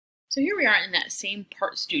So here we are in that same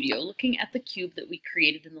part studio looking at the cube that we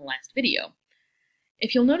created in the last video.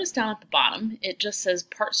 If you'll notice down at the bottom, it just says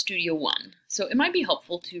Part Studio 1. So it might be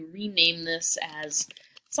helpful to rename this as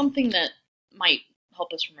something that might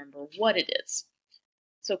help us remember what it is.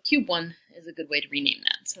 So Cube 1 is a good way to rename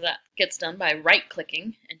that. So that gets done by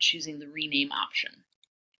right-clicking and choosing the Rename option.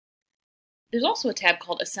 There's also a tab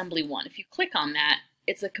called Assembly 1. If you click on that,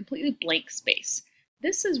 it's a completely blank space.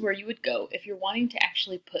 This is where you would go if you're wanting to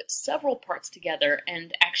actually put several parts together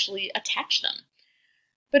and actually attach them.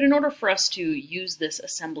 But in order for us to use this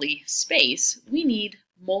assembly space, we need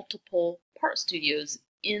multiple part studios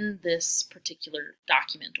in this particular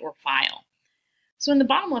document or file. So in the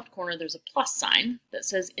bottom left corner, there's a plus sign that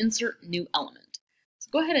says Insert New Element. So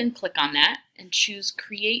go ahead and click on that and choose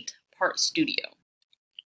Create Part Studio.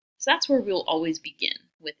 So that's where we'll always begin,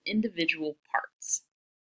 with individual parts.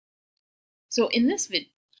 So in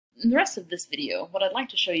the rest of this video, what I'd like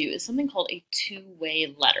to show you is something called a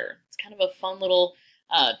two-way letter. It's kind of a fun little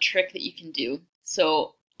trick that you can do.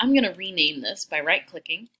 So I'm going to rename this by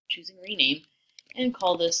right-clicking, choosing Rename, and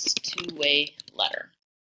call this two-way letter.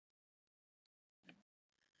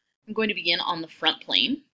 I'm going to begin on the front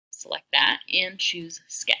plane, select that, and choose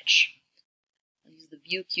Sketch. I'll use the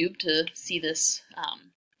View cube to see this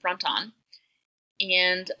front on.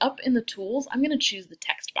 And up in the tools, I'm going to choose the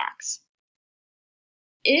text box.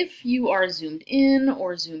 If you are zoomed in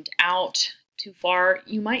or zoomed out too far,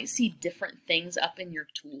 you might see different things up in your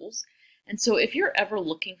tools. And so if you're ever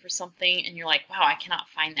looking for something and you're like, wow, I cannot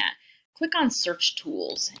find that, click on Search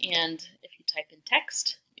Tools. And if you type in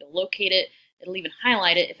text, you'll locate it. It'll even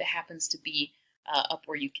highlight it if it happens to be up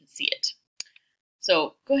where you can see it.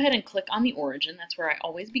 So go ahead and click on the origin. That's where I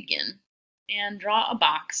always begin. And draw a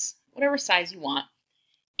box, whatever size you want,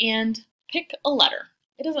 and pick a letter.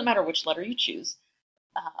 It doesn't matter which letter you choose.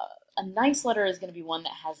 A nice letter is going to be one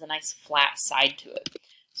that has a nice flat side to it.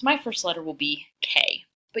 So my first letter will be K,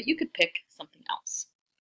 but you could pick something else.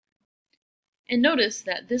 And notice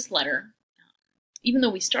that this letter, even though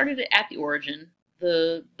we started it at the origin,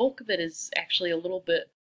 the bulk of it is actually a little bit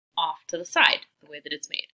off to the side, the way that it's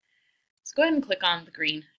made. So go ahead and click on the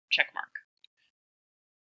green check mark.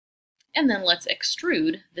 And then let's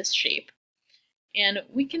extrude this shape, and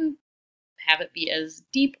we can have it be as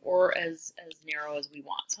deep or as narrow as we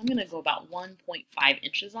want. So I'm going to go about 1.5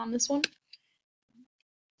 inches on this one.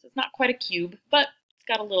 So it's not quite a cube, but it's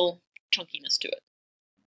got a little chunkiness to it.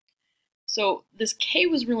 So this K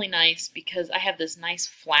was really nice because I have this nice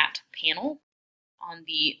flat panel on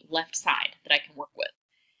the left side that I can work with.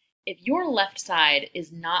 If your left side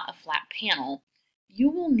is not a flat panel, you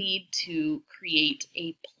will need to create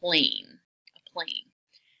a plane.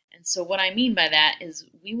 And so what I mean by that is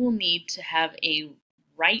we will need to have a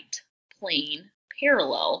right plane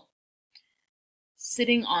parallel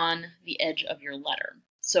sitting on the edge of your letter.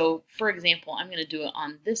 So for example, I'm going to do it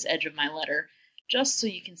on this edge of my letter just so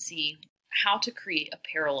you can see how to create a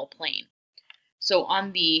parallel plane. So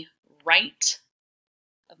on the right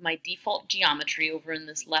of my default geometry over in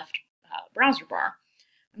this left browser bar,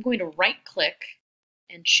 I'm going to right click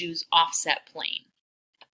and choose Offset Plane.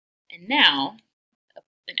 And now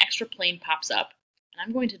an extra plane pops up, and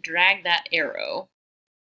I'm going to drag that arrow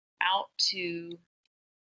out to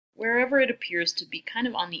wherever it appears to be kind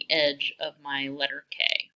of on the edge of my letter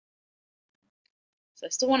K. So I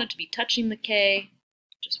still want it to be touching the K,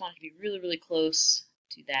 just want it to be really, really close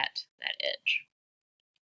to that edge.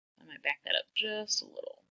 I might back that up just a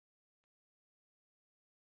little.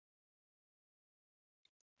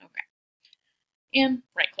 Okay. And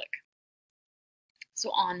right click.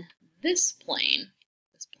 So on this plane,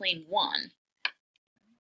 plane 1,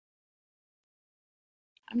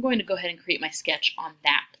 I'm going to go ahead and create my sketch on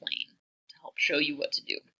that plane to help show you what to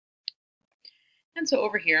do. And so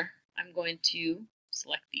over here, I'm going to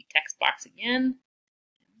select the text box again,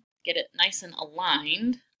 get it nice and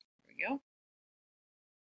aligned. There we go.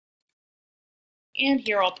 And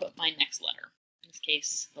here I'll put my next letter, in this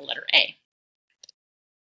case, the letter A.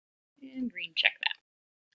 And green check that.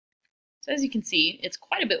 So as you can see, it's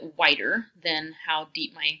quite a bit wider than how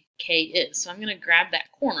deep my K is. So I'm going to grab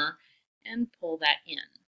that corner and pull that in.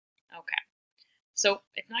 Okay. So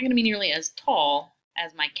it's not going to be nearly as tall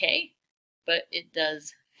as my K, but it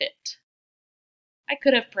does fit. I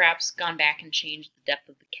could have perhaps gone back and changed the depth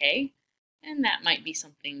of the K, and that might be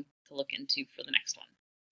something to look into for the next one.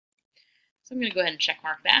 So I'm going to go ahead and check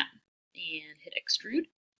mark that and hit Extrude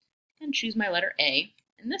and choose my letter A.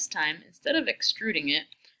 And this time, instead of extruding it,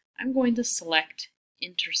 I'm going to select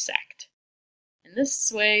Intersect. And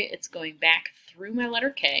this way it's going back through my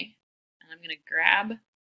letter K, and I'm going to grab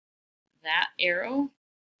that arrow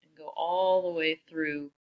and go all the way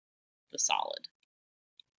through the solid.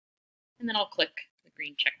 And then I'll click the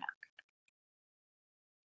green check mark.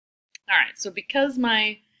 Alright, so because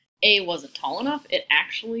my A wasn't tall enough, it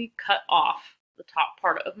actually cut off the top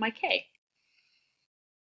part of my K.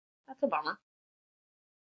 That's a bummer.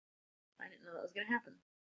 I didn't know that was going to happen.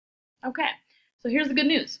 Okay, so here's the good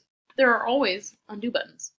news. There are always undo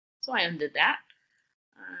buttons. So I undid that.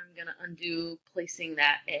 I'm going to undo placing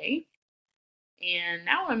that A. And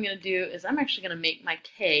now what I'm going to do is I'm actually going to make my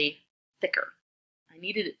K thicker. I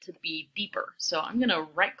needed it to be deeper. So I'm going to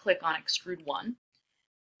right click on Extrude 1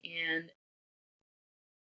 and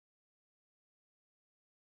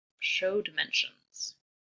show dimensions.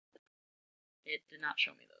 It did not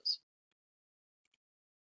show me those.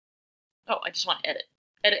 Oh, I just want to edit.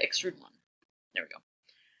 Edit Extrude 1. There we go.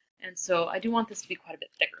 And so I do want this to be quite a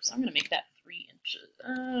bit thicker. So I'm going to make that 3 inches.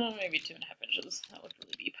 Maybe 2.5 inches. That looked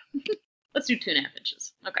really deep. Let's do 2.5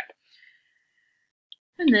 inches. Okay.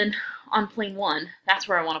 And then on plane 1, that's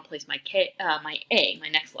where I want to place my K, my A, my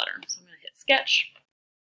next letter. So I'm going to hit Sketch.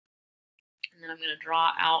 And then I'm going to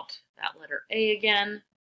draw out that letter A again.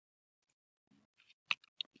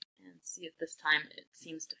 And see if this time it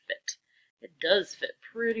seems to fit. It does fit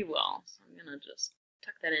pretty well. So I'm going to just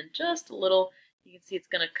tuck that in just a little. You can see it's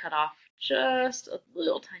going to cut off just a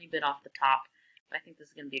little tiny bit off the top. But I think this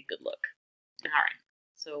is going to be a good look. All right.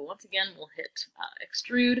 So once again, we'll hit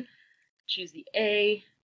Extrude, choose the A,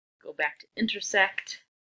 go back to Intersect.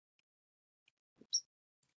 Oops.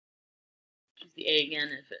 Choose the A again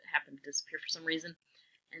if it happened to disappear for some reason.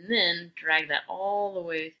 And then drag that all the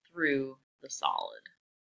way through the solid.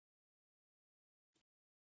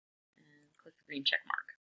 And click the green check mark.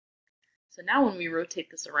 So now when we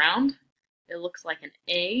rotate this around, it looks like an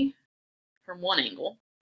A from one angle.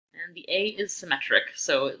 And the A is symmetric,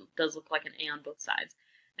 so it does look like an A on both sides.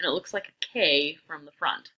 And it looks like a K from the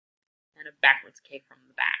front and a backwards K from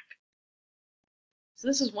the back. So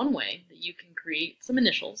this is one way that you can create some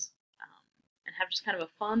initials and have just kind of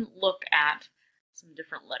a fun look at some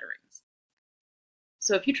different letterings.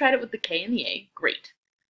 So if you tried it with the K and the A, great.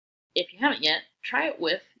 If you haven't yet, try it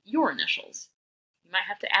with your initials. You might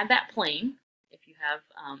have to add that plane if you have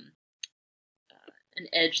an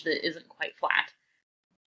edge that isn't quite flat.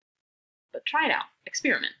 But try it out.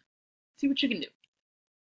 Experiment. See what you can do.